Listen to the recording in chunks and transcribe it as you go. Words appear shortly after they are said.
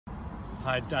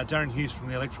Hi, Darren Hughes from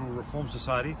the Electoral Reform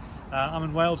Society. I'm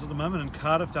in Wales at the moment, in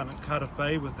Cardiff, down at Cardiff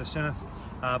Bay with the Senedd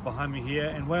behind me here,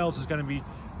 and Wales is going to be a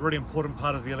really important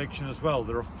part of the election as well.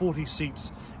 There are 40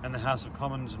 seats in the House of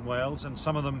Commons in Wales, and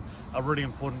some of them are really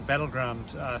important battleground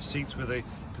seats where the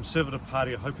Conservative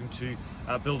Party are hoping to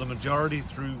build a majority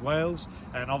through Wales,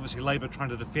 and obviously Labour trying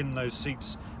to defend those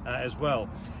seats as well.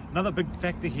 Another big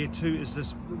factor here too is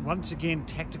this, once again,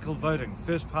 tactical voting.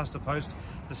 First past the post,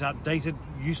 this outdated,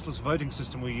 useless voting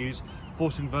system we use,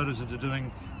 forcing voters into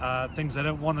doing things they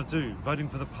don't want to do, voting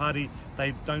for the party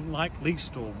they don't like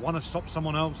least or want to stop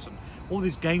someone else, and all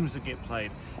these games that get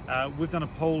played. We've done a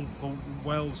poll for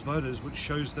Wales voters which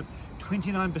shows that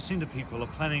 29% of people are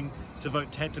planning to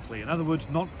vote tactically. In other words,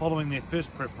 not following their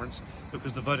first preference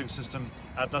because the voting system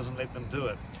doesn't let them do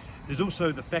it. There's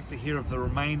also the factor here of the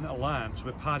Remain alliance,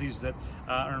 where parties that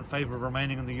are in favour of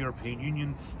remaining in the European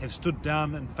Union have stood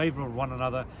down in favour of one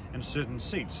another in certain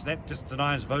seats. That just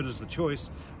denies voters the choice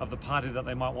of the party that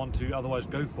they might want to otherwise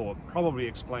go for. It probably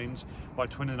explains why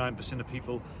 29% of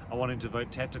people are wanting to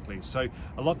vote tactically. So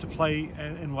a lot to play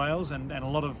in Wales, and a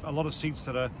lot of seats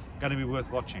that are going to be worth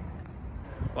watching.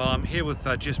 Well, I'm here with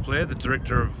Jess Blair, the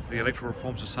Director of the Electoral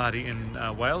Reform Society in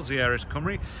Wales, ERS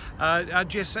Cymru.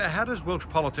 Jess, how does Welsh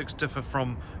politics differ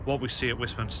from what we see at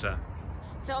Westminster?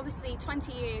 So obviously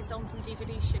 20 years on from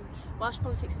devolution, Welsh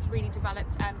politics has really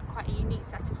developed quite a unique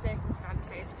set of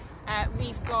circumstances.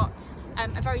 We've got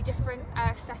a very different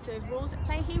set of rules at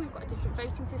play here. We've got a different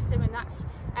voting system, and that's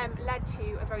led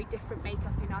to a very different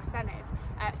makeup in our Senedd.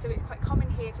 So it's quite common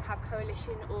here to have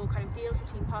coalition or kind of deals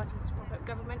between parties to prop up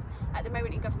government. At the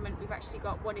moment in government, we've actually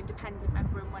got one independent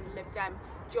member and one Lib Dem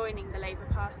joining the Labour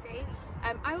Party.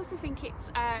 I also think it's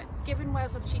given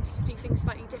Wales an opportunity to do things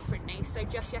slightly differently. So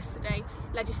just yesterday,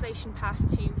 legislation passed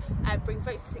to bring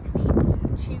votes to 16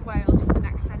 to Wales for the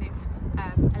next Senedd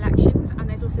elections, and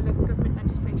there's also local government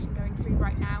legislation going through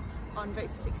right now on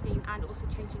votes to 16 and also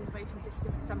changing the voting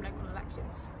system at some local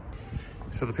elections.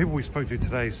 So the people we spoke to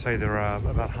today say there are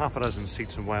about half a dozen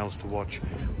seats in Wales to watch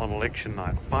on election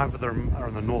night. 5 of them are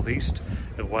in the northeast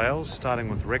of Wales, starting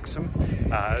with Wrexham,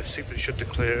 a seat that should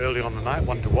declare early on the night,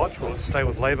 one to watch. Will it stay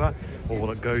with Labour or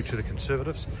will it go to the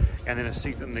Conservatives? And then a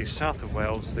seat in the south of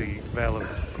Wales, the Vale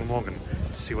of Glamorgan,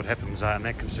 to see what happens in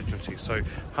that constituency. So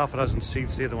half a dozen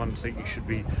seats, they're the ones that you should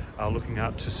be looking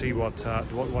at to see what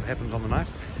happens on the night.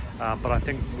 But I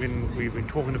think when we've been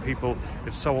talking to people,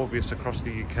 it's so obvious across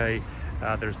the UK.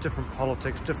 There's different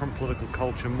politics, different political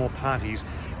culture, more parties,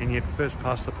 and yet first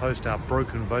past the post, our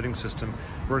broken voting system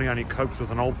really only copes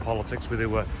with an old politics where there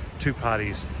were 2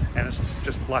 parties, and it's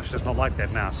just life's just not like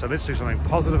that now. So let's do something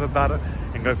positive about it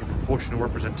and go for proportional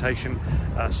representation.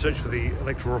 Search for the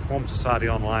Electoral Reform Society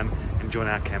online and join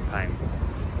our campaign.